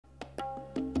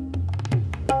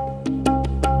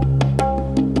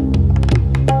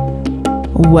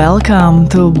Welcome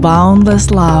to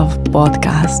Boundless Love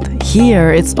podcast.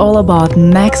 Here it's all about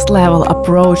next level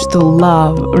approach to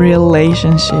love,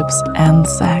 relationships and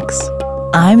sex.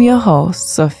 I'm your host,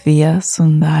 Sofia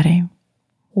Sundari.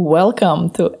 Welcome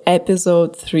to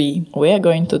episode 3. We are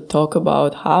going to talk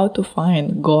about how to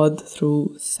find God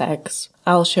through sex.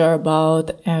 I'll share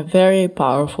about a very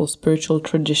powerful spiritual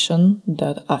tradition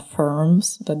that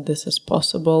affirms that this is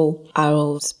possible. I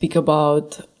will speak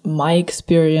about my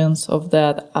experience of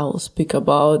that. I will speak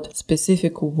about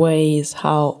specific ways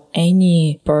how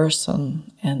any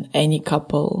person and any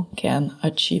couple can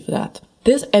achieve that.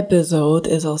 This episode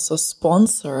is also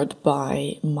sponsored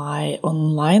by my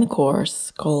online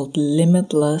course called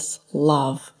Limitless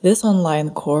Love. This online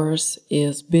course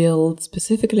is built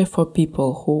specifically for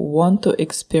people who want to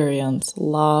experience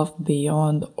love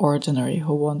beyond ordinary,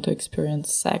 who want to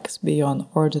experience sex beyond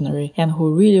ordinary, and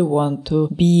who really want to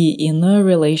be in a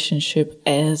relationship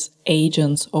as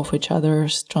agents of each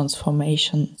other's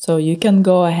transformation. So you can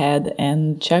go ahead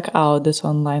and check out this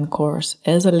online course.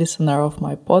 As a listener of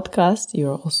my podcast,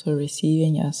 you're also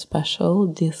receiving a special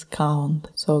discount.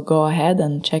 So go ahead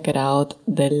and check it out.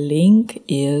 The link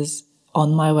is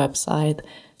on my website,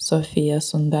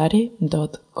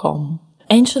 sofiasundari.com.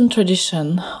 Ancient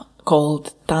tradition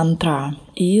called Tantra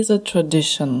is a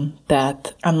tradition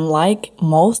that, unlike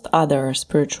most other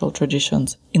spiritual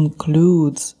traditions,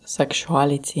 includes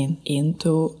sexuality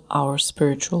into our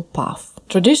spiritual path.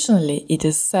 Traditionally, it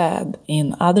is said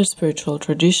in other spiritual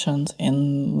traditions,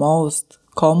 in most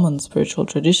common spiritual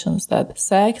traditions, that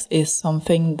sex is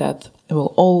something that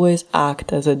will always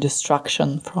act as a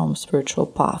distraction from spiritual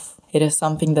path. It is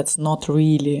something that's not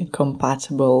really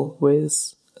compatible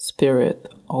with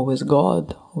spirit or with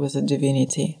God, with the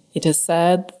divinity. It is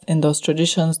said in those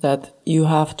traditions that you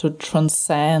have to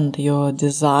transcend your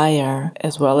desire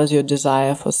as well as your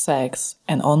desire for sex,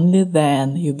 and only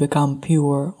then you become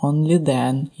pure, only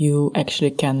then you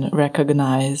actually can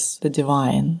recognize the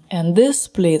divine. And this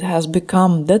split has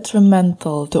become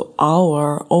detrimental to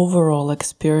our overall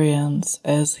experience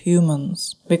as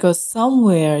humans, because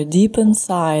somewhere deep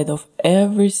inside of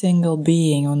every single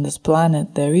being on this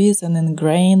planet there is an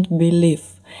ingrained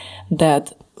belief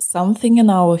that something in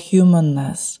our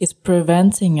humanness is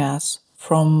preventing us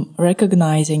from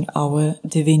recognizing our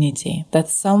divinity, that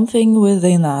something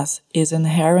within us is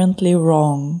inherently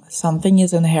wrong, something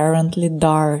is inherently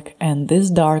dark, and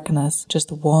this darkness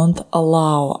just won't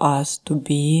allow us to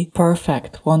be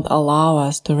perfect, won't allow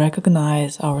us to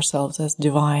recognize ourselves as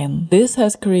divine. This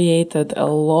has created a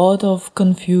lot of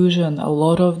confusion, a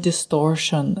lot of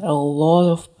distortion, a lot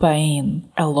of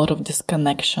pain, a lot of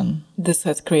disconnection. This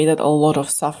has created a lot of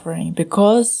suffering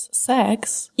because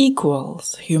sex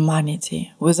equals humanity.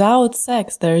 Without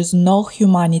sex, there is no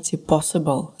humanity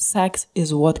possible. Sex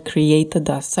is what created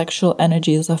us. Sexual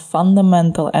energy is a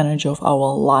fundamental energy of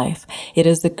our life. It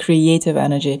is the creative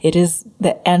energy. It is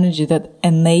the energy that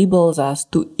enables us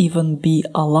to even be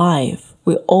alive.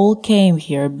 We all came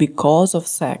here because of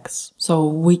sex. So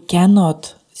we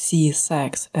cannot see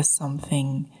sex as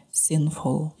something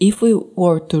sinful. If we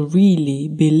were to really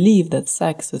believe that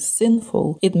sex is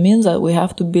sinful, it means that we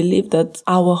have to believe that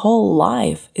our whole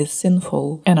life is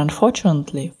sinful. And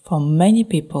unfortunately, for many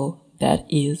people, that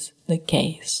is the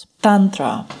case.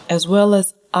 Tantra, as well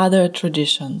as other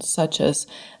traditions such as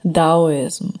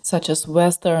Taoism, such as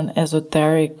Western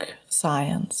esoteric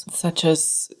science, such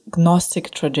as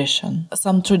Gnostic tradition,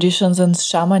 some traditions in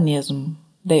shamanism,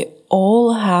 they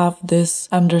all have this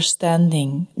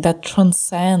understanding that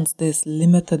transcends this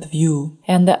limited view.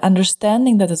 And the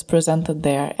understanding that is presented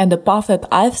there, and the path that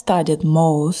I've studied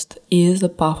most, is the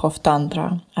path of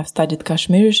Tantra. I've studied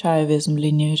Kashmiri Shaivism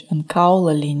lineage and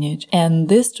Kaula lineage. And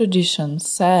this tradition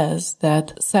says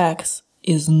that sex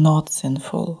is not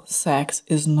sinful. Sex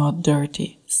is not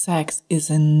dirty. Sex is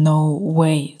in no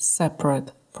way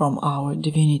separate from our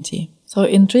divinity. So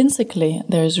intrinsically,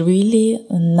 there's really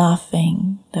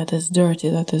nothing that is dirty,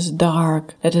 that is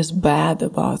dark, that is bad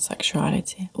about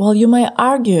sexuality. Well, you may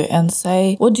argue and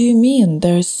say, what do you mean?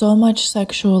 There is so much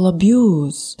sexual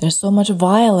abuse. There's so much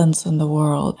violence in the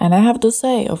world. And I have to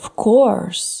say, of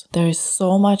course, there is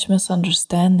so much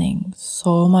misunderstanding,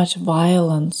 so much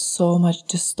violence, so much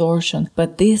distortion.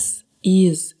 But this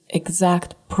is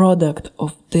exact product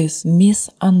of this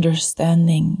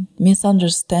misunderstanding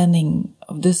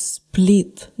of this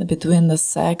split between the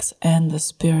sex and the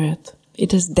spirit.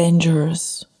 It is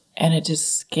dangerous and it is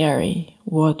scary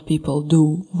what people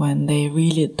do when they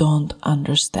really don't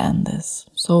understand this.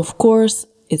 So of course,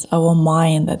 it's our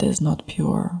mind that is not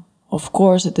pure. Of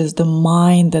course, it is the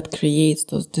mind that creates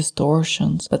those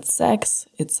distortions, but sex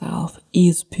itself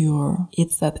is pure.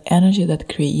 It's that energy that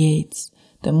creates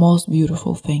the most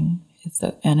beautiful thing. It's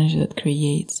that energy that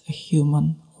creates a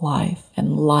human life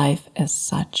and life as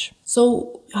such.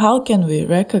 So how can we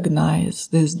recognize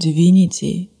this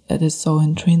divinity that is so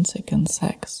intrinsic in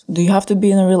sex? Do you have to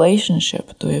be in a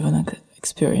relationship to even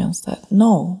experience that?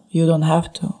 No, you don't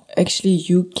have to. Actually,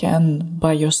 you can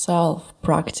by yourself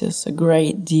practice a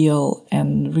great deal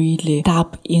and really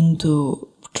tap into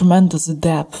tremendous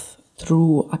depth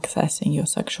through accessing your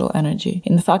sexual energy.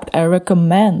 In fact, I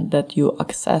recommend that you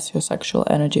access your sexual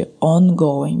energy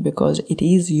ongoing because it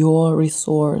is your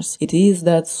resource. It is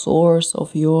that source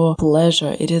of your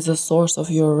pleasure. It is the source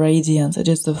of your radiance. It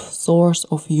is the source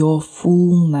of your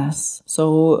fullness.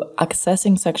 So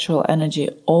accessing sexual energy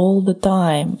all the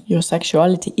time, your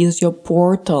sexuality is your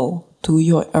portal to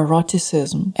your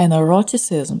eroticism. And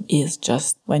eroticism is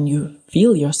just when you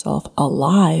feel yourself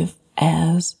alive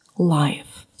as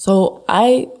life. So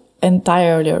I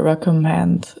entirely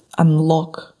recommend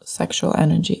unlock sexual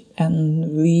energy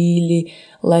and really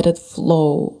let it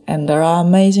flow. And there are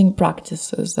amazing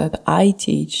practices that I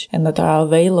teach and that are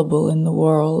available in the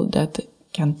world that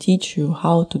can teach you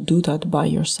how to do that by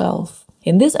yourself.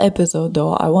 In this episode,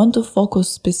 though, I want to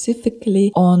focus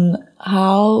specifically on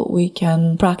how we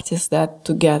can practice that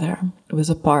together with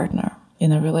a partner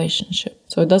in a relationship.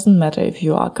 So it doesn't matter if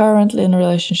you are currently in a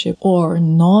relationship or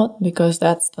not, because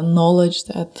that's the knowledge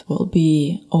that will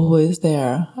be always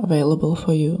there available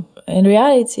for you. In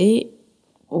reality,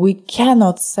 we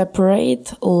cannot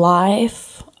separate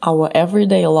life, our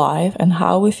everyday life, and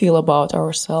how we feel about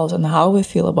ourselves and how we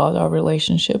feel about our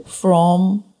relationship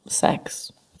from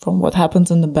sex, from what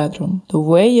happens in the bedroom. The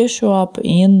way you show up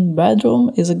in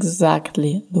bedroom is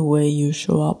exactly the way you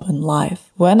show up in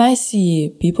life. When I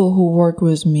see people who work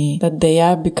with me, that they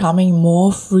are becoming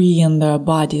more free in their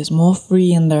bodies, more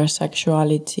free in their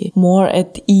sexuality, more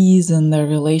at ease in their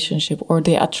relationship, or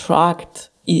they attract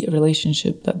a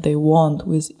relationship that they want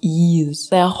with ease,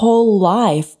 their whole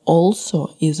life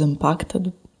also is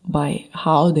impacted by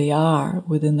how they are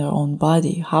within their own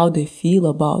body, how they feel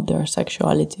about their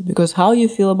sexuality. Because how you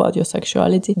feel about your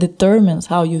sexuality determines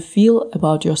how you feel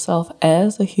about yourself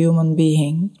as a human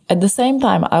being. At the same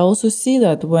time, I also see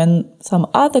that when some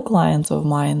other clients of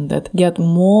mine that get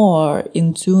more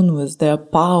in tune with their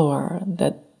power,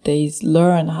 that they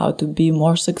learn how to be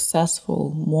more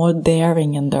successful, more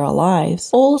daring in their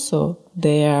lives, also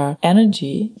their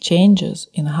energy changes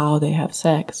in how they have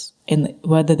sex, in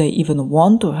whether they even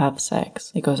want to have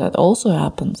sex, because that also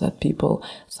happens, that people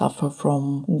suffer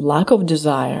from lack of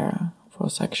desire for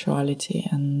sexuality,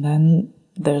 and then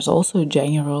there's also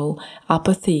general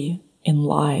apathy in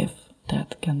life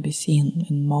that can be seen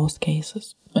in most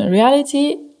cases. In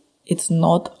reality, it's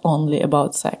not only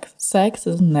about sex. Sex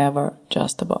is never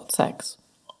just about sex.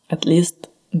 At least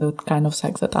the kind of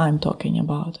sex that I'm talking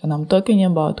about. And I'm talking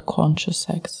about conscious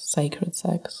sex, sacred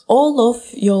sex. All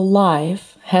of your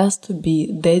life has to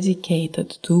be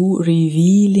dedicated to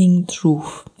revealing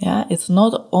truth. Yeah, it's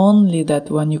not only that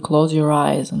when you close your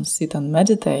eyes and sit and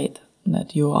meditate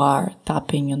that you are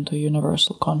tapping into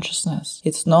universal consciousness.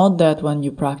 It's not that when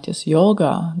you practice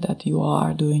yoga that you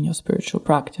are doing your spiritual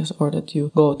practice, or that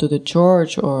you go to the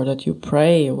church, or that you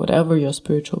pray, or whatever your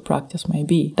spiritual practice may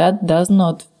be. That does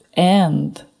not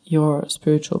end your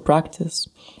spiritual practice.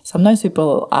 Sometimes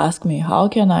people ask me, how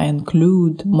can I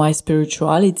include my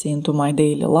spirituality into my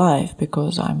daily life?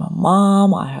 Because I'm a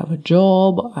mom, I have a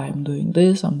job, I'm doing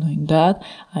this, I'm doing that,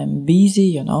 I'm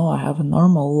busy, I have a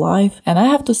normal life. And I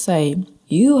have to say,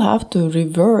 you have to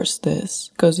reverse this,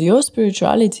 because your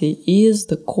spirituality is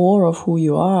the core of who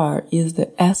you are, is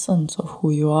the essence of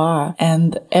who you are,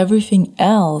 and everything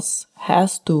else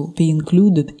has to be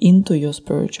included into your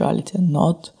spirituality,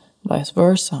 not vice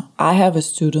versa. I have a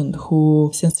student who,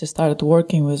 since she started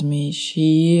working with me,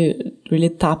 she really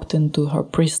tapped into her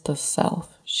priestess self.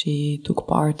 She took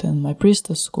part in my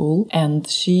priestess school, and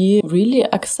she really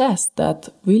accessed that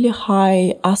really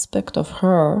high aspect of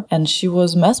her, and she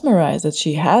was mesmerized that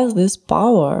she has this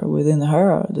power within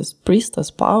her, this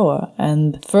priestess power.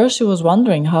 And first she was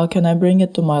wondering, how can I bring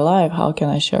it to my life? How can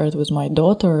I share it with my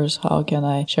daughters? How can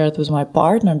I share it with my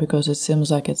partner? Because it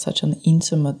seems like it's such an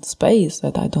intimate space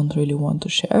that I don't really want to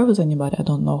share with anybody. I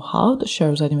don't know how to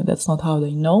share with anybody. That's not how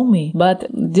they know me. But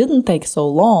it didn't take so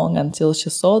long until she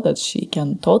saw that she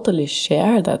can totally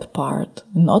share that part.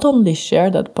 Not only share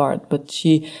that part, but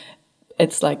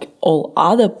it's like all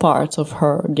other parts of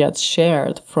her get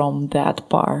shared from that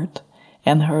part.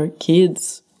 And her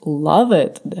kids love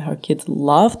it. Her kids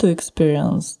love to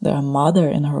experience their mother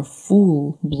in her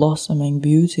full blossoming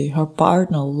beauty. Her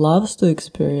partner loves to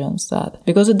experience that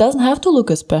because it doesn't have to look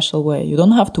a special way. You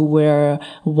don't have to wear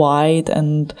white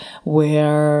and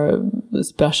wear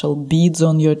special beads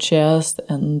on your chest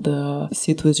and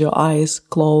sit with your eyes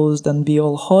closed and be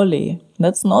all holy.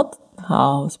 That's not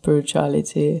how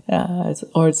spirituality,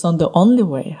 it's not the only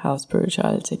way how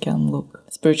spirituality can look.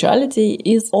 Spirituality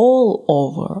is all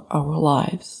over our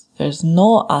lives. There's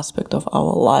no aspect of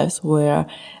our lives where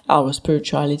our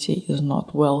spirituality is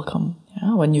not welcome.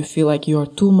 Yeah? When you feel like you're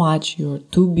too much, you're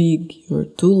too big, you're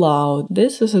too loud,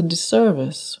 this is a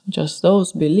disservice. Just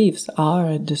those beliefs are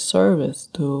a disservice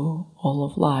to all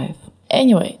of life.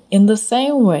 Anyway, in the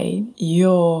same way,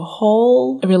 your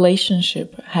whole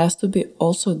relationship has to be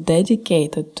also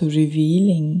dedicated to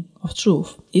revealing of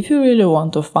truth. If you really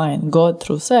want to find God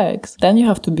through sex, then you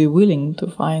have to be willing to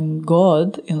find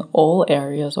God in all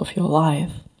areas of your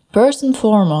life. First and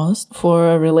foremost, for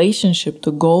a relationship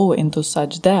to go into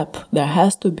such depth, there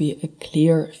has to be a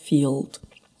clear field.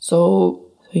 So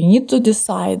you need to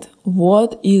decide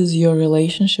what is your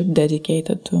relationship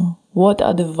dedicated to. What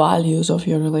are the values of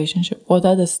your relationship? What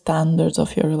are the standards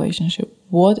of your relationship?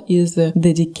 What is the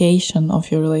dedication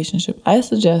of your relationship? I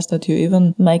suggest that you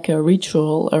even make a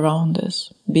ritual around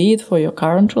this, be it for your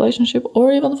current relationship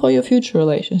or even for your future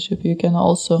relationship. You can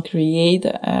also create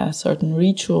a certain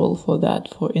ritual for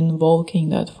that, for invoking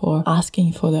that, for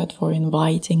asking for that, for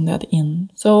inviting that in.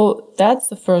 So that's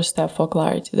the first step for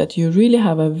clarity, that you really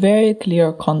have a very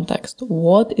clear context.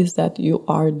 What is that you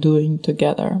are doing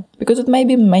together? Because it may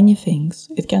be many things.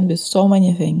 It can be so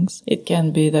many things. It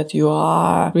can be that you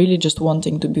are really just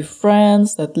wanting to be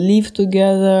friends that live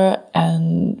together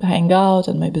and hang out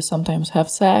and maybe sometimes have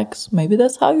sex. Maybe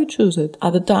that's how you choose it.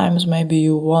 Other times, maybe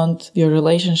you want your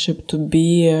relationship to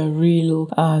be a real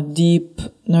deep,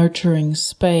 nurturing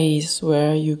space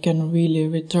where you can really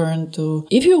return to.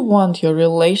 If you want your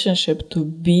relationship to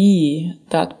be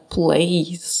that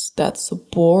place that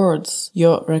supports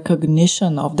your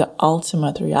recognition of the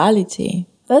ultimate reality,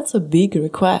 that's a big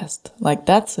request. Like,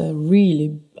 that's a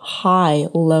really high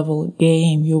level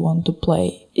game you want to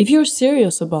play. If you're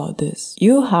serious about this,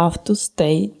 you have to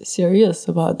stay serious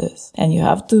about this. And you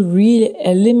have to really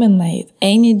eliminate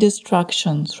any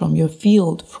distractions from your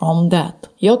field from that.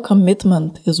 Your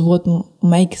commitment is what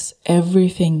makes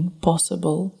everything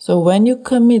possible. So when you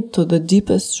commit to the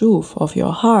deepest truth of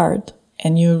your heart,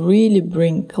 and you really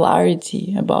bring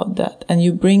clarity about that, and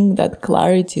you bring that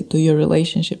clarity to your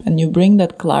relationship, and you bring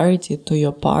that clarity to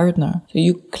your partner. So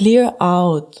you clear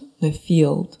out the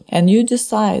field, and you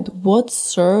decide what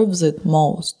serves it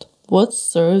most. What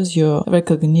serves your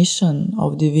recognition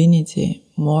of divinity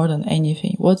more than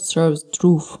anything? What serves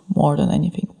truth more than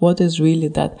anything? What is really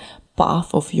that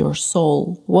path of your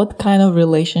soul? What kind of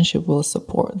relationship will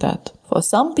support that? For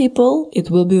some people,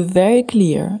 it will be very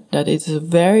clear that it's a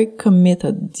very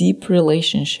committed, deep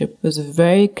relationship with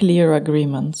very clear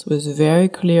agreements, with very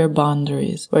clear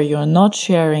boundaries, where you're not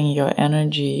sharing your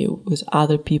energy with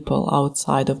other people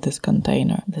outside of this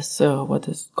container. This what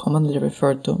is commonly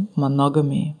referred to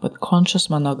monogamy, but conscious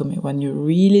monogamy, when you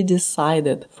really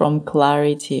decided from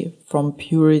clarity, from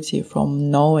purity,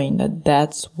 from knowing that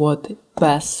that's what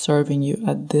best serving you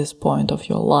at this point of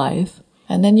your life.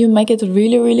 And then you make it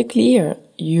really, really clear.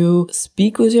 You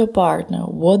speak with your partner.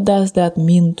 What does that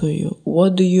mean to you?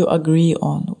 What do you agree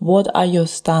on? What are your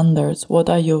standards? What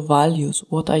are your values?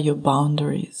 What are your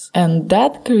boundaries? And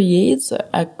that creates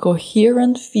a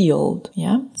coherent field.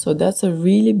 Yeah. So that's a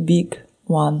really big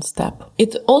one step.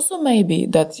 It also may be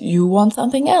that you want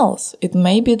something else. It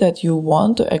may be that you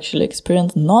want to actually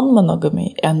experience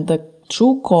non-monogamy, and the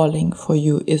true calling for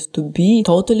you is to be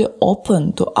totally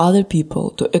open to other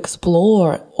people, to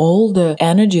explore all the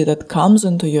energy that comes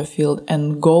into your field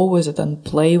and go with it and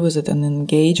play with it and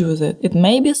engage with it. It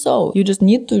may be so. You just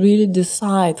need to really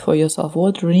decide for yourself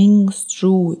what rings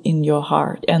true in your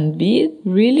heart and be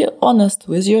really honest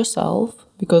with yourself,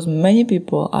 because many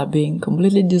people are being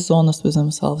completely dishonest with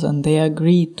themselves and they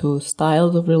agree to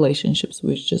styles of relationships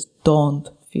which just don't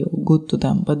feel good to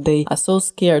them, but they are so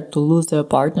scared to lose their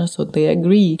partner, so they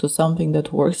agree to something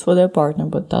that works for their partner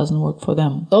but doesn't work for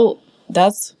them. So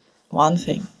that's one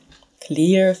thing.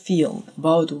 Clear field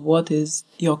about what is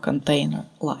your container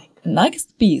like.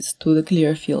 Next piece to the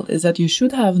clear field is that you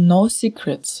should have no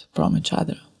secrets from each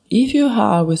other. If you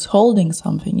are withholding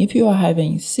something, if you are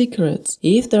having secrets,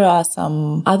 if there are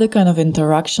some other kind of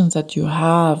interactions that you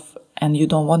have and you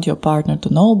don't want your partner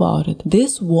to know about it,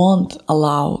 this won't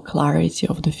allow clarity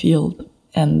of the field.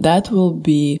 And that will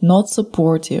be not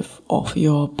supportive of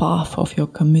your path, of your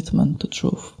commitment to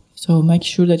truth. So make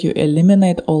sure that you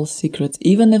eliminate all secrets,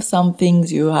 even if some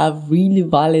things you have really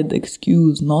valid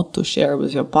excuse not to share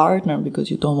with your partner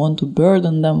because you don't want to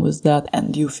burden them with that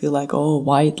and you feel like, oh,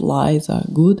 white lies are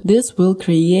good. This will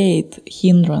create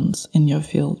hindrance in your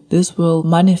field. This will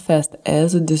manifest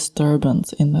as a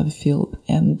disturbance in the field.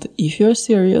 And if you're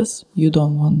serious, you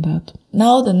don't want that.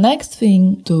 Now, the next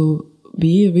thing to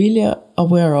be really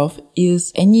aware of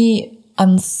is any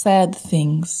unsaid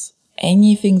things,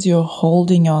 any things you're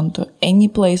holding on to, any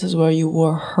places where you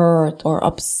were hurt or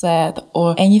upset,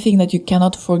 or anything that you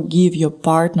cannot forgive your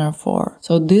partner for.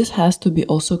 So this has to be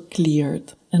also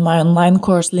cleared. In my online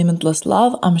course, Limitless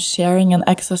Love, I'm sharing an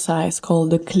exercise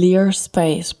called the clear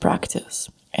space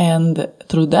practice. And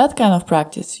through that kind of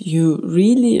practice, you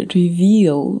really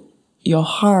reveal your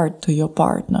heart to your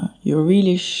partner. You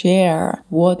really share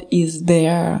what is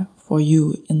there for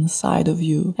you inside of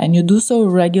you. And you do so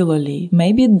regularly,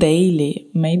 maybe daily,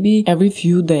 maybe every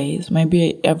few days,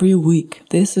 maybe every week.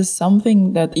 This is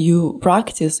something that you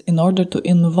practice in order to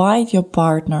invite your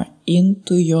partner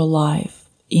into your life,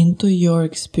 into your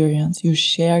experience. You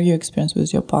share your experience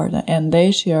with your partner and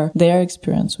they share their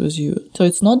experience with you. So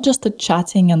it's not just a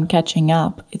chatting and catching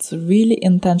up. It's a really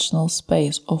intentional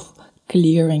space of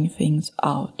clearing things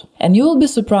out. And you will be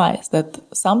surprised that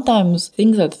sometimes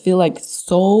things that feel like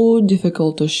so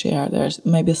difficult to share, there's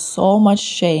maybe so much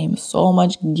shame, so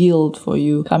much guilt for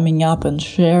you coming up and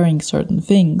sharing certain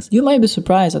things. You may be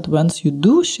surprised that once you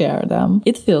do share them,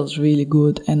 it feels really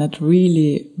good and it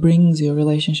really brings your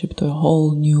relationship to a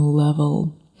whole new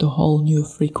level, to a whole new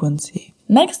frequency.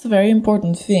 Next very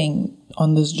important thing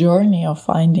on this journey of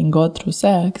finding God through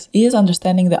sex is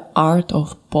understanding the art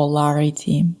of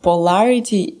polarity.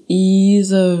 Polarity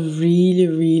is a really,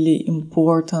 really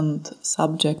important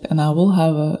subject, and I will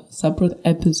have a separate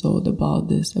episode about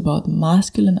this, about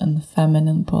masculine and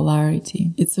feminine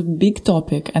polarity. It's a big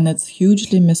topic and it's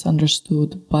hugely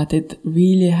misunderstood, but it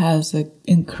really has an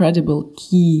incredible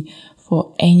key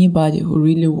for anybody who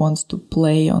really wants to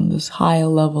play on this high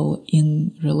level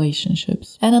in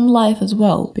relationships and in life as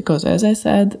well. Because as I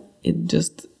said, it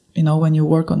just, when you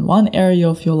work on one area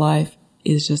of your life,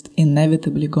 it's just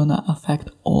inevitably gonna affect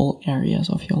all areas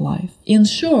of your life. In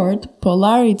short,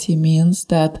 polarity means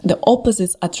that the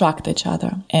opposites attract each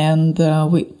other. And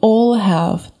we all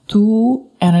have two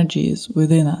energies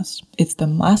within us. It's the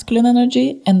masculine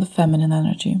energy and the feminine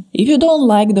energy. If you don't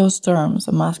like those terms,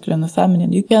 the masculine and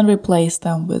feminine, you can replace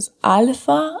them with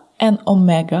alpha and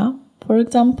omega, for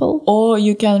example, or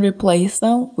you can replace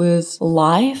them with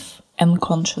life and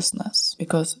consciousness,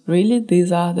 because really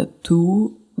these are the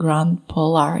two grand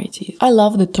polarities. I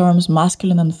love the terms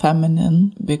masculine and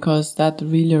feminine because that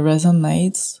really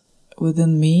resonates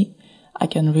within me. I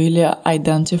can really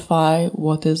identify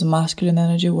what is masculine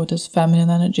energy, what is feminine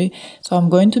energy. So I'm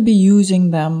going to be using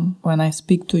them when I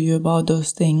speak to you about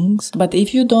those things. But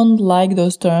if you don't like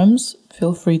those terms,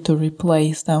 feel free to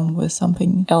replace them with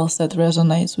something else that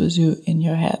resonates with you in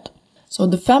your head. So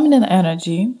the feminine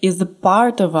energy is the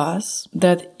part of us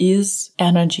that is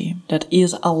energy, that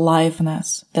is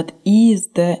aliveness, that is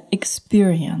the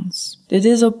experience. It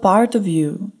is a part of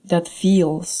you that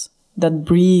feels, that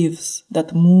breathes,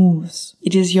 that moves.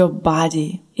 It is your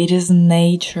body. It is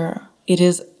nature. It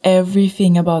is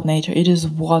everything about nature. It is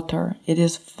water. It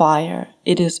is fire.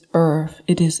 It is earth.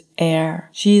 It is air.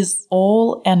 She is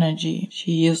all energy.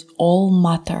 She is all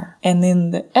matter. And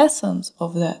in the essence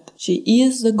of that, she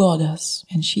is the goddess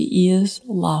and she is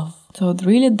love. So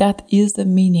really that is the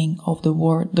meaning of the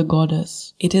word, the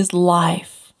goddess. It is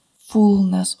life,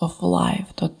 fullness of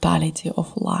life, totality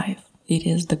of life. It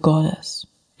is the goddess.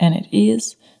 And it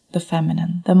is the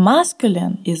feminine. The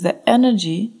masculine is the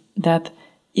energy that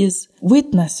is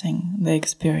witnessing the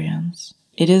experience.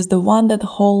 It is the one that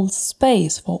holds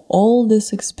space for all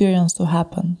this experience to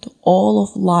happen, to all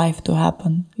of life to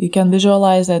happen. You can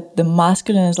visualize that the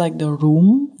masculine is like the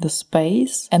room, the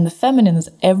space, and the feminine is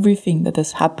everything that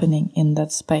is happening in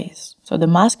that space. So the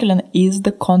masculine is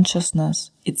the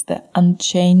consciousness. It's the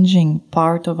unchanging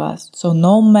part of us. So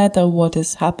no matter what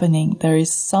is happening, there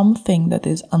is something that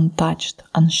is untouched,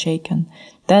 unshaken.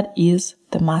 That is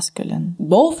the masculine.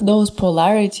 Both those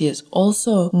polarities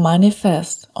also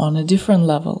manifest on a different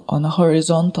level, on a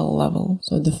horizontal level.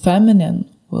 So the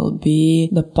feminine will be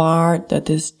the part that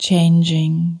is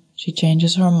changing. She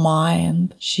changes her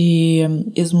mind. She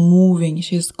is moving.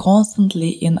 She's constantly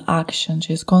in action.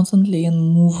 She's constantly in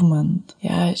movement.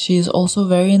 Yeah, she is also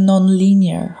very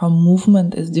non-linear. Her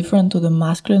movement is different to the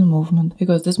masculine movement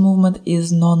because this movement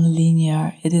is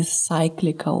non-linear. It is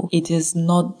cyclical. It is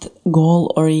not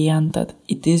goal-oriented.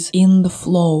 It is in the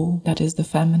flow. That is the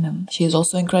feminine. She is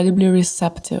also incredibly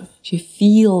receptive. She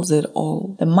feels it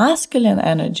all. The masculine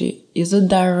energy is a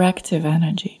directive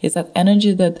energy. It's that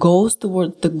energy that goes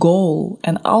towards the goal,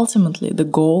 and ultimately the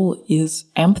goal is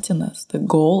emptiness. The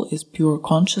goal is pure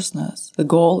consciousness. The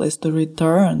goal is to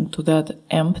return to that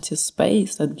empty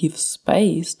space that gives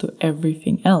space to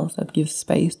everything else, that gives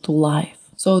space to life.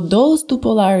 So those two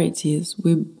polarities,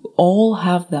 we all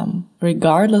have them,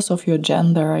 regardless of your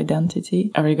gender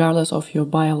identity, and regardless of your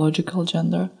biological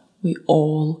gender. We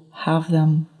all have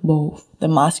them both. The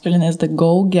masculine is the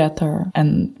go-getter,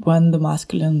 and when the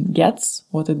masculine gets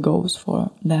what it goes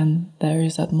for, then there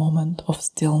is that moment of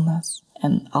stillness.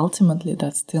 And ultimately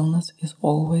that stillness is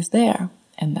always there.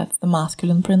 And that's the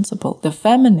masculine principle. The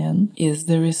feminine is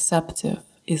the receptive,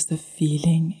 is the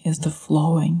feeling, is the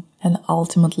flowing. And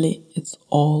ultimately it's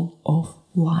all of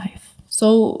life.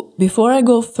 So before I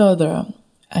go further,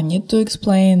 I need to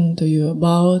explain to you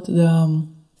about the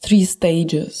 3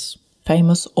 stages.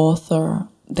 Famous author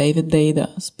David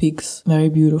Deida speaks very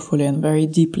beautifully and very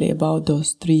deeply about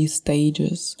those 3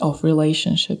 stages of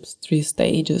relationships, 3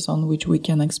 stages on which we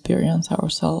can experience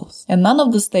ourselves. And none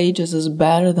of the stages is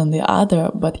better than the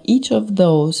other, but each of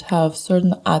those have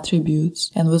certain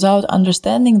attributes. And without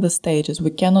understanding the stages, we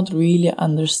cannot really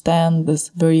understand this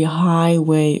very high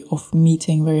way of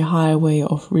meeting, very high way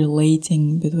of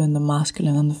relating between the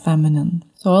masculine and the feminine.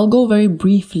 So I'll go very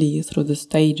briefly through the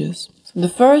stages. The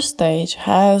first stage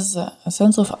has a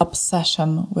sense of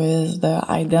obsession with the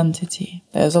identity.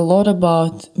 There's a lot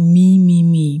about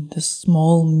me, the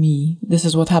small me. This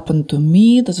is what happened to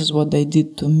me. This is what they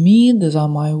did to me. These are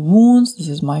my wounds. This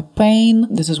is my pain.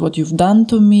 This is what you've done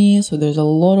to me. So there's a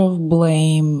lot of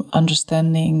blame,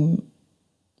 understanding,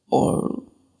 or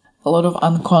a lot of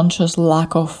unconscious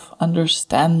lack of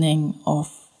understanding of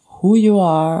who you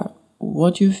are,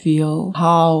 what you feel,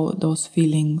 how those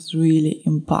feelings really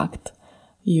impact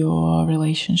your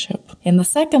relationship. In the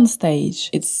second stage,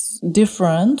 it's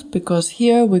different because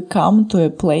here we come to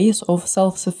a place of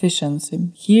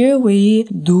self-sufficiency. Here we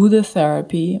do the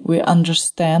therapy, we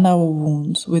understand our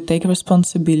wounds, we take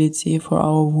responsibility for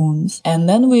our wounds, and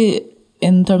then we,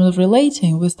 in terms of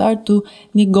relating, we start to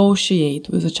negotiate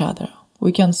with each other.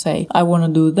 We can say, I want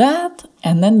to do that,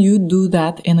 and then you do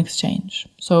that in exchange.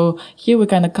 So here we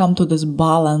kind of come to this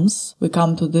balance. We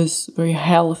come to this very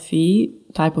healthy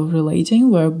type of relating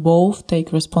where both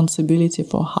take responsibility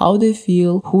for how they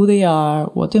feel, who they are,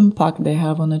 what impact they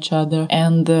have on each other,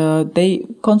 and they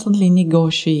constantly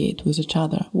negotiate with each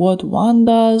other. What one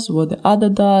does, what the other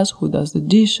does, who does the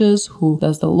dishes, who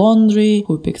does the laundry,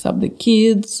 who picks up the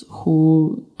kids,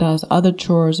 who does other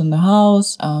chores in the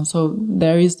house. So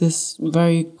there is this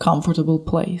very comfortable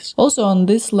place. Also on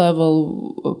this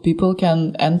level, people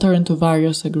can enter into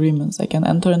various agreements. They can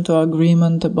enter into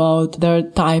agreement about their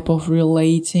type of relating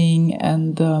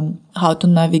and how to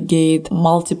navigate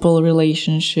multiple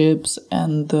relationships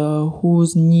and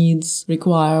whose needs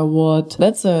require what.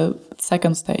 That's a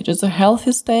second stage. It's a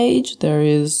healthy stage. There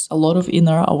is a lot of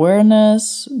inner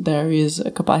awareness. There is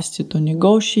a capacity to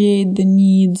negotiate the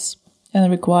needs and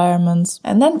requirements.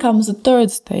 And then comes the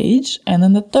third stage. And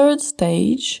in the third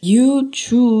stage, you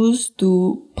choose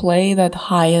to play that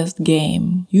highest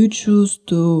game. You choose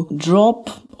to drop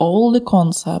all the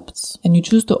concepts and you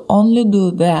choose to only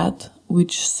do that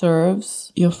which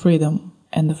serves your freedom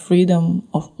and the freedom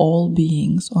of all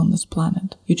beings on this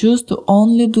planet. You choose to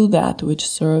only do that which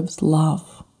serves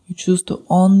love. You choose to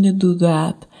only do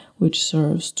that which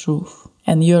serves truth.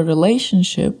 And your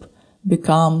relationship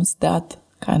becomes that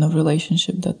kind of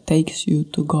relationship that takes you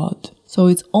to God. So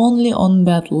it's only on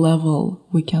that level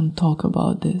we can talk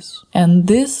about this. And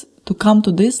to come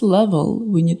to this level,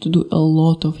 we need to do a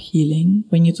lot of healing.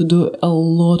 We need to do a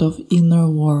lot of inner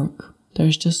work.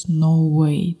 There's just no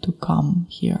way to come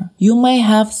here. You may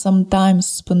have sometimes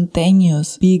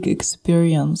spontaneous big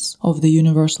experience of the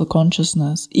universal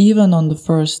consciousness, even on the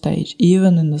first stage,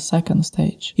 even in the second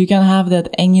stage. You can have that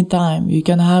anytime. You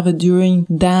can have it during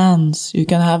dance. You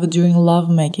can have it during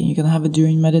lovemaking. You can have it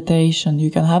during meditation.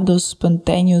 You can have those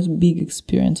spontaneous big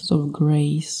experiences of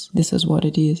grace. This is what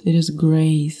it is. It is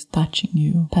grace touching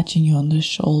you on the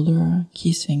shoulder,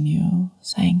 kissing you,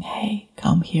 saying, hey,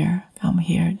 come here,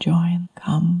 join,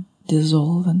 come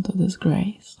dissolve into this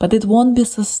grace. But it won't be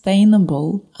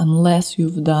sustainable unless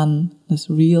you've done this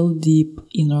real deep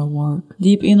inner work.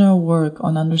 Deep inner work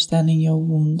on understanding your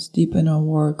wounds, deep inner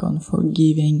work on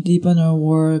forgiving, deep inner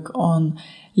work on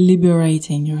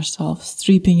liberating yourself,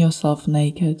 stripping yourself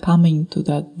naked, coming to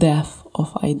that death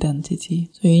of identity.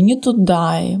 So you need to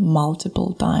die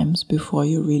multiple times before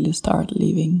you really start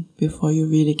living, before you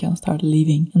really can start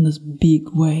living in this big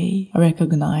way,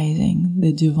 recognizing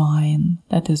the divine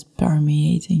that is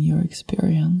permeating your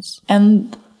experience.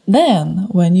 And then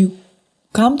when you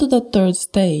come to the third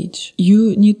stage,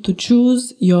 you need to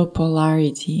choose your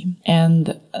polarity,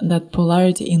 and that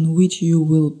polarity in which you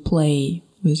will play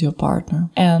with your partner.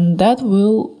 And that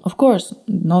will, of course,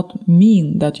 not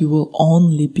mean that you will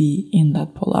only be in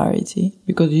that polarity,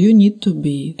 because you need to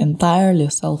be entirely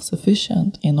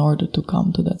self-sufficient in order to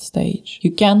come to that stage.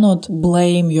 You cannot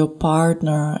blame your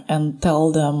partner and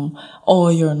tell them, oh,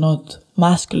 you're not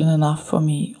masculine enough for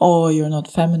me, oh, you're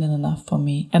not feminine enough for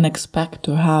me, and expect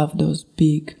to have those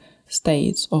big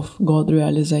states of God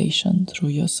realization through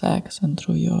your sex and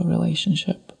through your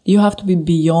relationship. You have to be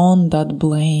beyond that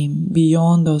blame,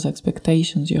 beyond those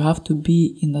expectations. You have to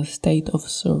be in a state of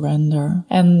surrender.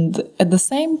 And at the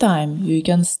same time, you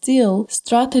can still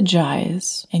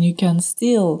strategize and you can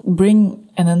still bring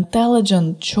an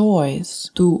intelligent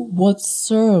choice to what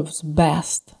serves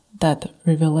best that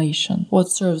revelation, what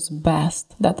serves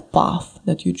best that path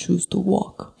that you choose to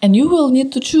walk. And you will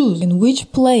need to choose in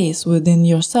which place within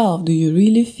yourself do you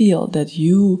really feel that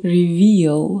you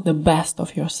reveal the best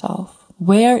of yourself.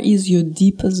 Where is your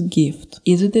deepest gift?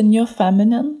 Is it in your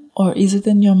feminine or is it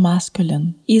in your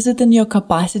masculine? Is it in your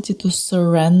capacity to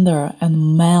surrender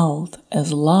and melt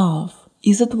as love?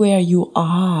 Is it where you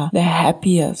are the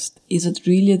happiest? Is it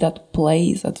really that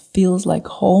place that feels like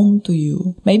home to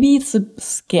you? Maybe it's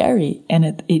scary, and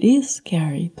it is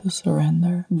scary to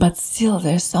surrender. But still,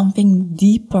 there's something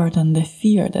deeper than the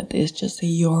fear that is just a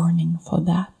yearning for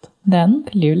that. Then,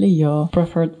 clearly, your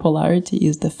preferred polarity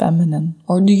is the feminine.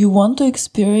 Or do you want to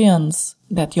experience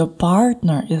that your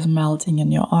partner is melting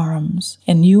in your arms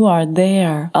and you are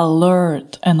there,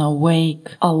 alert and awake,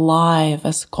 alive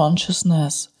as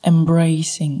consciousness,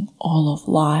 embracing all of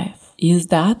life? Is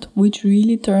that which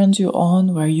really turns you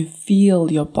on, where you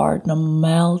feel your partner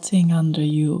melting under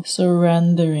you,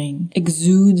 surrendering,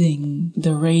 exuding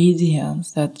the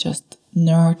radiance that just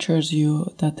nurtures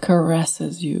you, that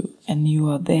caresses you, and you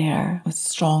are there with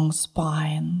strong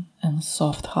spine and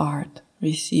soft heart,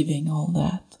 receiving all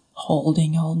that,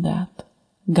 holding all that,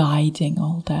 guiding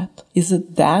all that? Is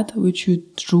it that which you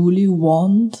truly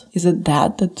want? Is it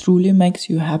that that truly makes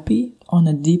you happy on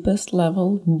a deepest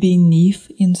level,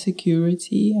 beneath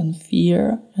insecurity and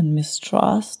fear and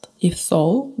mistrust? If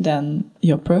so, then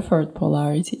your preferred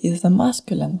polarity is the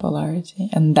masculine polarity,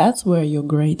 and that's where your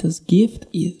greatest gift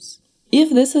is. If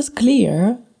this is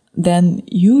clear, then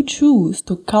you choose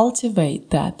to cultivate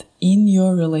that in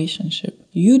your relationship.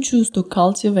 You choose to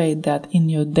cultivate that in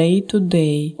your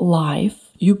day-to-day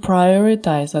life. You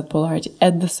prioritize that polarity.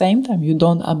 At the same time, you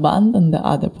don't abandon the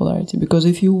other polarity, because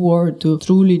if you were to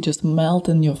truly just melt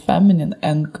in your feminine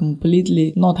and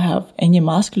completely not have any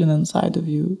masculine inside of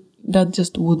you, that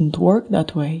just wouldn't work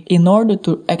that way. In order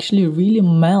to actually really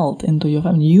melt into your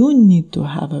feminine, you need to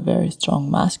have a very strong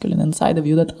masculine inside of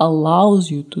you that allows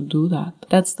you to do that.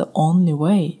 That's the only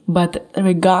way. But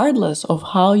regardless of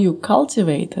how you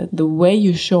cultivate it, the way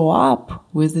you show up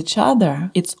with each other,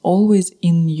 it's always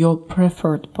in your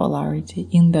preferred polarity,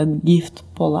 in that gift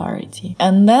polarity.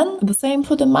 And then the same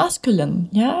for the masculine.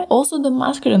 Yeah. Also, the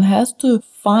masculine has to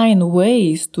find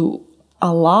ways to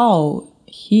allow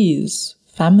his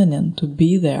feminine to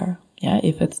be there. Yeah,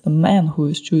 if it's the man who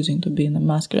is choosing to be in the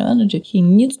masculine energy, he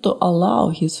needs to allow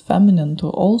his feminine to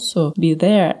also be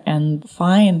there and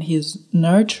find his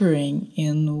nurturing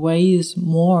in ways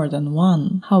more than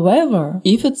one. However,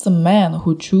 if it's a man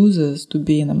who chooses to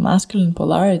be in a masculine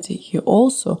polarity, he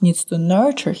also needs to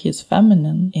nurture his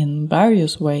feminine in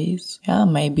various ways. Yeah,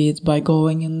 maybe it's by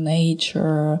going in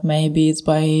nature, maybe it's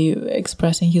by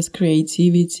expressing his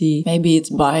creativity, maybe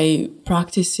it's by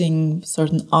practicing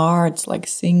certain arts like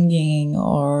singing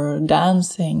or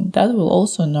dancing. That will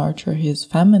also nurture his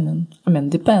feminine. I mean,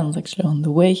 depends actually on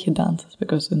the way he dances,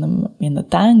 because in the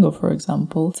tango, for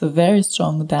example, it's a very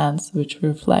strong dance which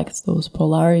reflects those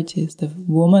polarities. The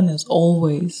woman is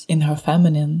always in her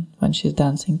feminine when she's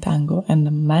dancing tango, and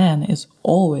the man is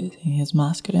always in his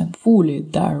masculine, fully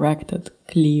directed,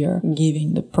 clear,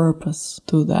 giving the purpose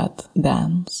to that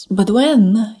dance. But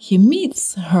when he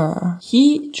meets her,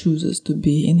 he chooses to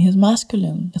be in his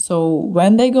masculine. So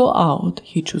when they go out,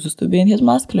 he chooses to be in his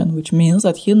masculine, which means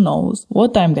that he knows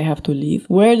what time they have to leave,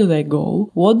 where do they go,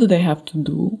 what do they have to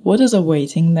do, what is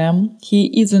awaiting them. He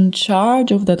is in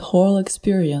charge of that whole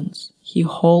experience. He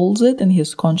holds it in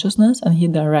his consciousness and he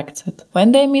directs it.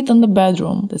 When they meet in the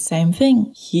bedroom, the same thing.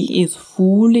 He is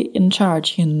fully in charge.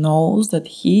 He knows that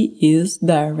he is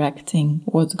directing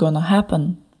what's gonna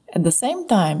happen. At the same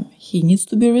time, he needs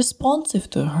to be responsive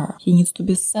to her. He needs to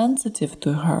be sensitive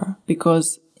to her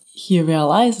because he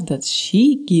realized that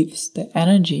she gives the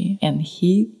energy and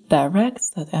he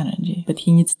directs that energy. But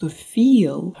he needs to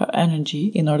feel her energy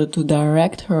in order to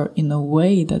direct her in a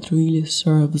way that really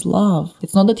serves love.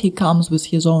 It's not that he comes with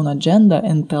his own agenda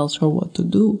and tells her what to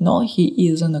do. No, he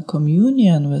is in a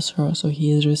communion with her, so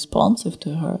he is responsive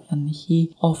to her and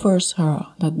he offers her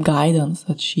that guidance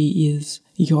that she is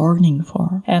yearning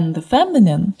for. And the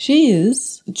feminine, she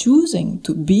is choosing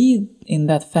to be in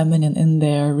that feminine in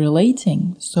their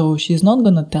relating. So she's not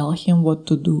gonna tell him what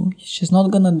to do. She's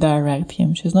not gonna direct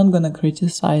him. She's not gonna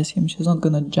criticize him. She's not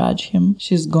gonna judge him.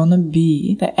 She's gonna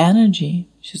be the energy.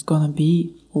 She's gonna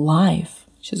be life.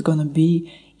 She's gonna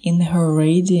be in her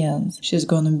radiance. She's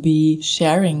gonna be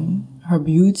sharing her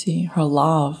beauty, her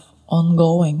love,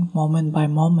 ongoing, moment by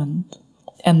moment.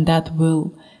 And that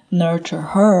will nurture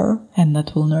her, and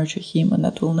that will nurture him, and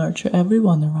that will nurture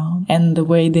everyone around. And the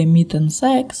way they meet in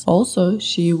sex, also,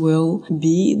 she will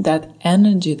be that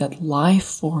energy, that life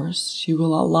force. She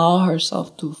will allow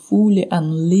herself to fully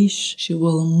unleash. She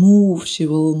will move, she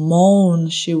will moan,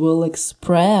 she will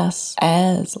express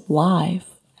as life,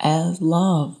 as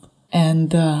love.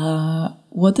 And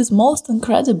what is most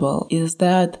incredible is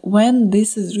that when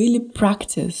this is really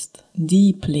practiced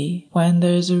deeply, when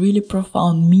there is a really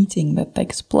profound meeting that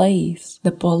takes place,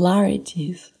 the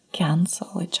polarities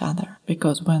cancel each other.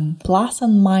 Because when plus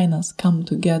and minus come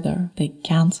together, they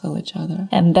cancel each other.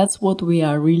 And that's what we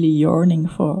are really yearning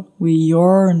for. We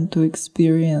yearn to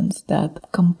experience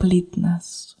that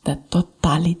completeness, that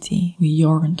totality. We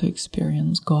yearn to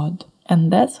experience God. And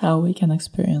that's how we can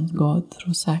experience God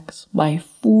through sex, by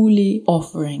fully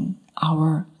offering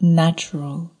our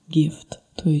natural gift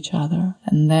to each other.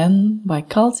 And then by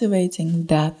cultivating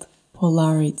that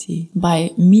polarity,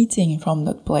 by meeting from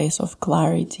that place of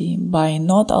clarity, by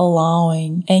not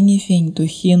allowing anything to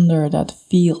hinder that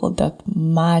field, that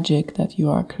magic that you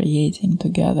are creating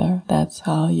together. That's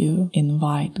how you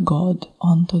invite God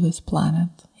onto this planet,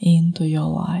 into your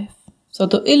life. So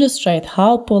to illustrate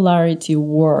how polarity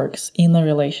works in a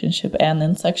relationship and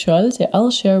in sexuality,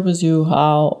 I'll share with you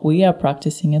how we are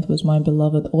practicing it with my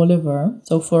beloved Oliver.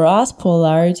 So for us,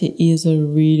 polarity is a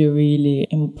really, really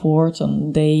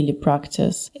important daily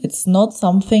practice. It's not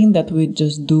something that we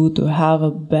just do to have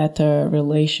a better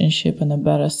relationship and a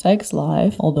better sex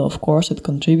life, although of course it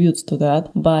contributes to that,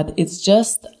 but it's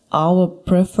just our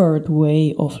preferred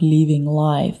way of living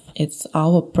life. It's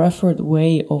our preferred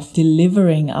way of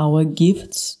delivering our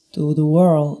gifts to the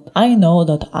world. I know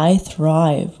that I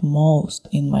thrive most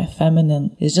in my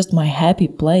feminine. It's just my happy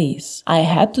place. I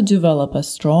had to develop a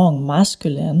strong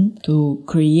masculine to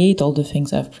create all the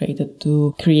things I've created,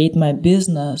 to create my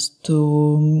business,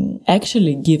 to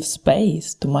actually give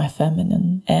space to my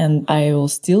feminine. And I will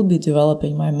still be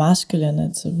developing my masculine.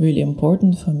 It's really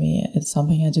important for me. It's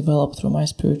something I developed through my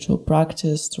spiritual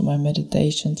practice, through my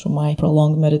meditation, through my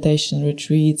prolonged meditation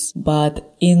retreats. But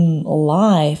in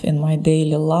life, in my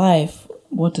daily life,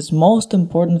 what is most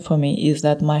important for me is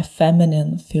that my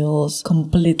feminine feels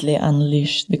completely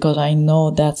unleashed, because I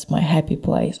know that's my happy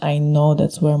place. I know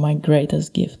that's where my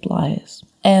greatest gift lies.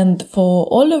 And for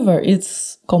Oliver,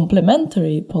 it's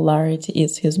complementary polarity.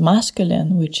 It's his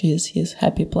masculine, which is his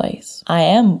happy place. I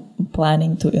am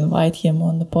planning to invite him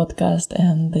on the podcast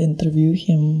and interview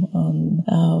him on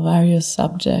various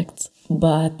subjects.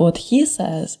 But what he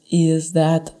says is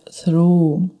that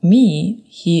through me,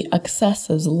 he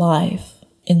accesses life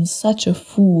in such a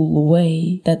full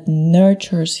way that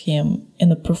nurtures him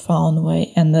in a profound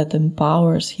way and that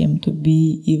empowers him to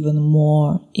be even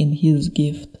more in his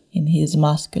gift, in his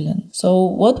masculine. So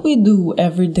what we do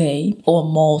every day, or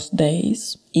most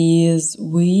days, is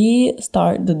we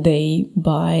start the day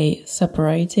by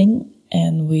separating,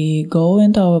 and we go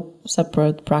into our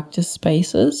separate practice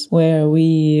spaces where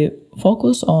we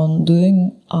focus on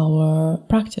doing our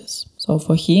practice. So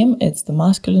for him, it's the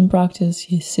masculine practice.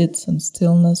 He sits in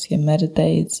stillness, he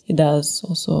meditates, he does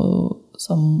also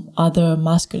some other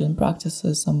masculine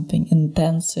practices, something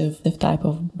intensive, the type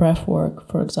of breath work,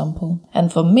 for example.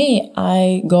 And for me,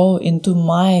 I go into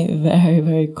my very,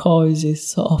 very cozy,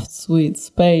 soft, sweet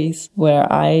space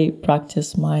where I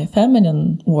practice my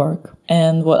feminine work.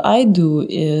 And what I do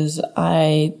is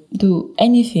I do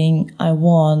anything I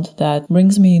want that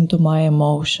brings me into my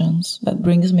emotions, that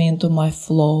brings me into my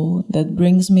flow, that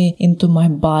brings me into my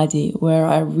body, where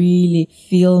I really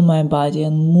feel my body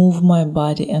and move my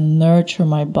body and nurture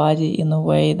my body in a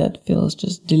way that feels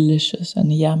just delicious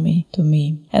and yummy to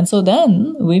me. And so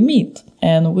then we meet.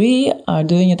 And we are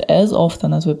doing it as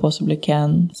often as we possibly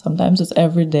can. Sometimes it's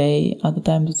every day, other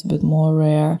times it's a bit more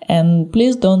rare. And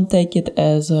please don't take it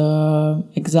as an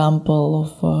example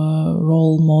of a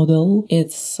role model.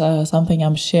 It's something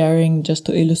I'm sharing just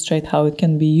to illustrate how it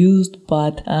can be used,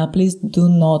 but please do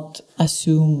not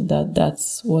assume that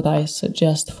that's what I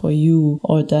suggest for you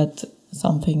or that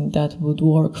something that would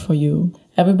work for you.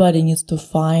 Everybody needs to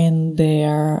find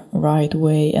their right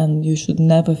way, and you should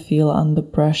never feel under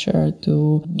pressure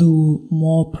to do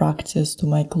more practice, to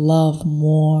make love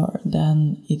more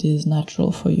than it is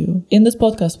natural for you. In this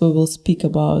podcast, we will speak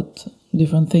about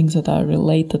different things that are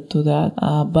related to that,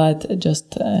 but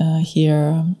just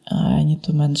here I need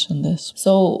to mention this.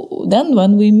 So then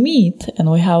when we meet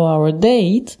and we have our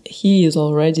date, he is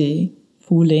already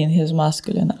fully in his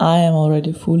masculine. I am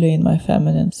already fully in my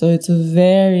feminine. So it's a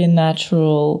very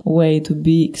natural way to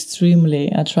be extremely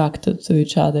attracted to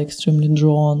each other, extremely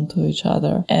drawn to each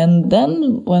other. And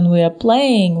then when we are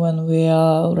playing, when we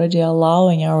are already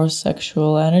allowing our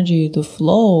sexual energy to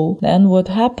flow, then what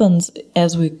happens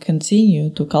as we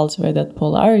continue to cultivate that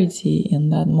polarity in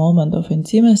that moment of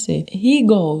intimacy, he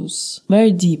goes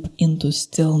very deep into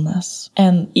stillness.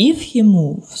 And if he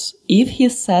moves, if he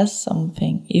says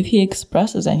something, if he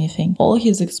expresses anything, all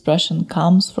his expression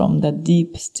comes from that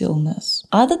deep stillness.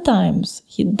 Other times,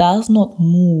 he does not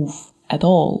move at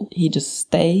all. He just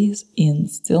stays in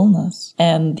stillness.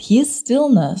 And his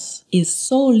stillness is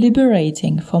so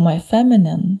liberating for my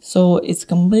feminine. So it's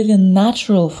completely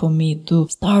natural for me to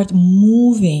start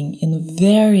moving in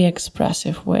very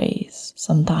expressive ways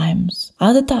sometimes.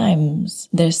 Other times,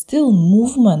 there's still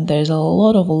movement. There's a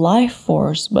lot of life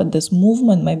force, but this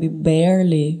movement may be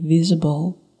barely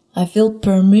visible. I feel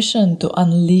permission to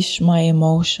unleash my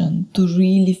emotion, to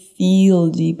really feel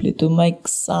deeply, to make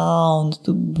sound,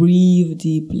 to breathe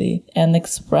deeply and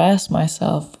express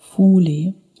myself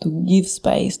fully, to give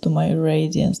space to my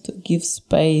radiance, to give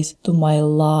space to my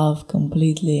love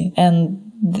completely.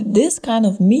 And this kind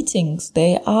of meetings,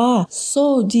 they are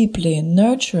so deeply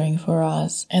nurturing for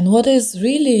us. And what is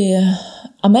really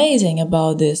amazing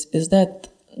about this is that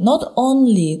not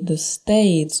only the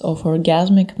states of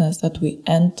orgasmicness that we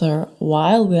enter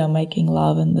while we are making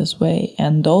love in this way,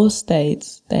 and those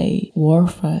states, they work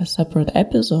for a separate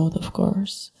episode, of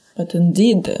course, but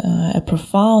indeed a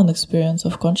profound experience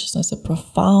of consciousness, a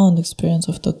profound experience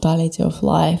of totality of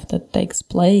life that takes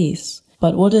place.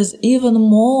 But what is even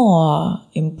more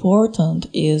important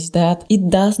is that it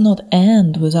does not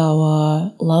end with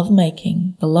our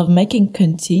lovemaking. The lovemaking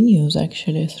continues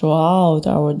actually throughout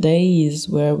our days,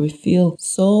 where we feel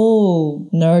so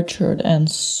nurtured and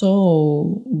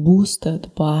so boosted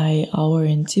by our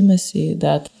intimacy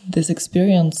that this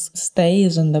experience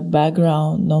stays in the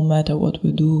background no matter what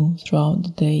we do throughout the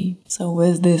day. So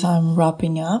with this, I'm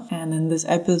wrapping up. And in this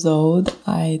episode,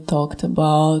 I talked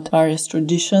about various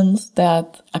traditions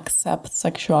that accept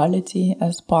sexuality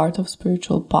as part of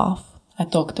spiritual path. I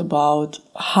talked about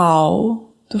how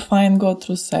to find God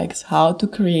through sex, how to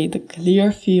create a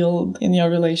clear field in your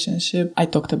relationship. I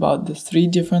talked about the 3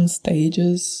 different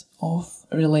stages of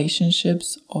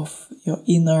relationships, of your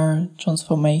inner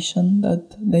transformation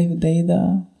that David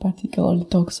Deida particularly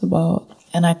talks about.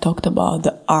 And I talked about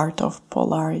the art of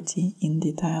polarity in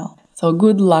detail. So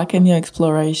good luck in your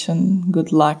exploration.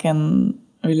 Good luck in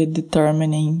really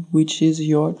determining which is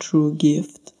your true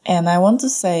gift. And I want to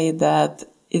say that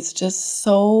it's just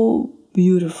so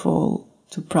beautiful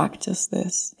to practice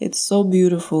this. It's so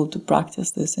beautiful to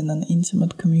practice this in an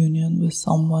intimate communion with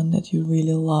someone that you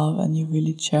really love and you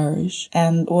really cherish.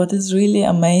 And what is really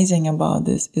amazing about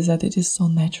this is that it is so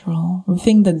natural. We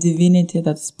think that divinity,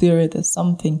 that spirit is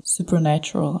something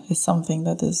supernatural, is something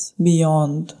that is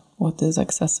beyond what is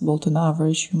accessible to an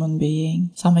average human being.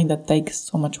 Something that takes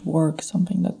so much work,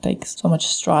 something that takes so much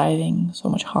striving, so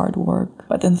much hard work.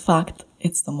 But in fact,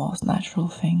 it's the most natural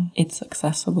thing. It's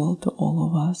accessible to all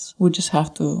of us. We just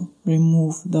have to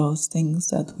remove those things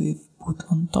that we've put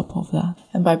on top of that.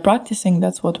 And by practicing,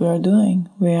 that's what we are doing.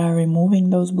 We are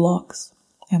removing those blocks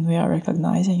and we are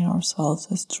recognizing ourselves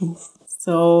as truth.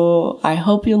 So I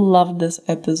hope you loved this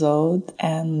episode,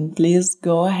 and please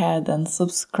go ahead and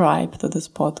subscribe to this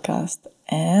podcast.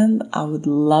 And I would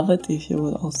love it if you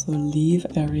would also leave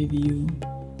a review.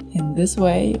 In this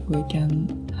way, we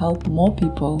can help more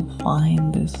people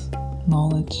find this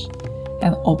knowledge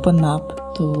and open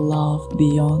up to love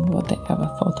beyond what they ever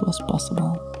thought was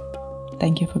possible.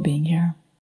 Thank you for being here.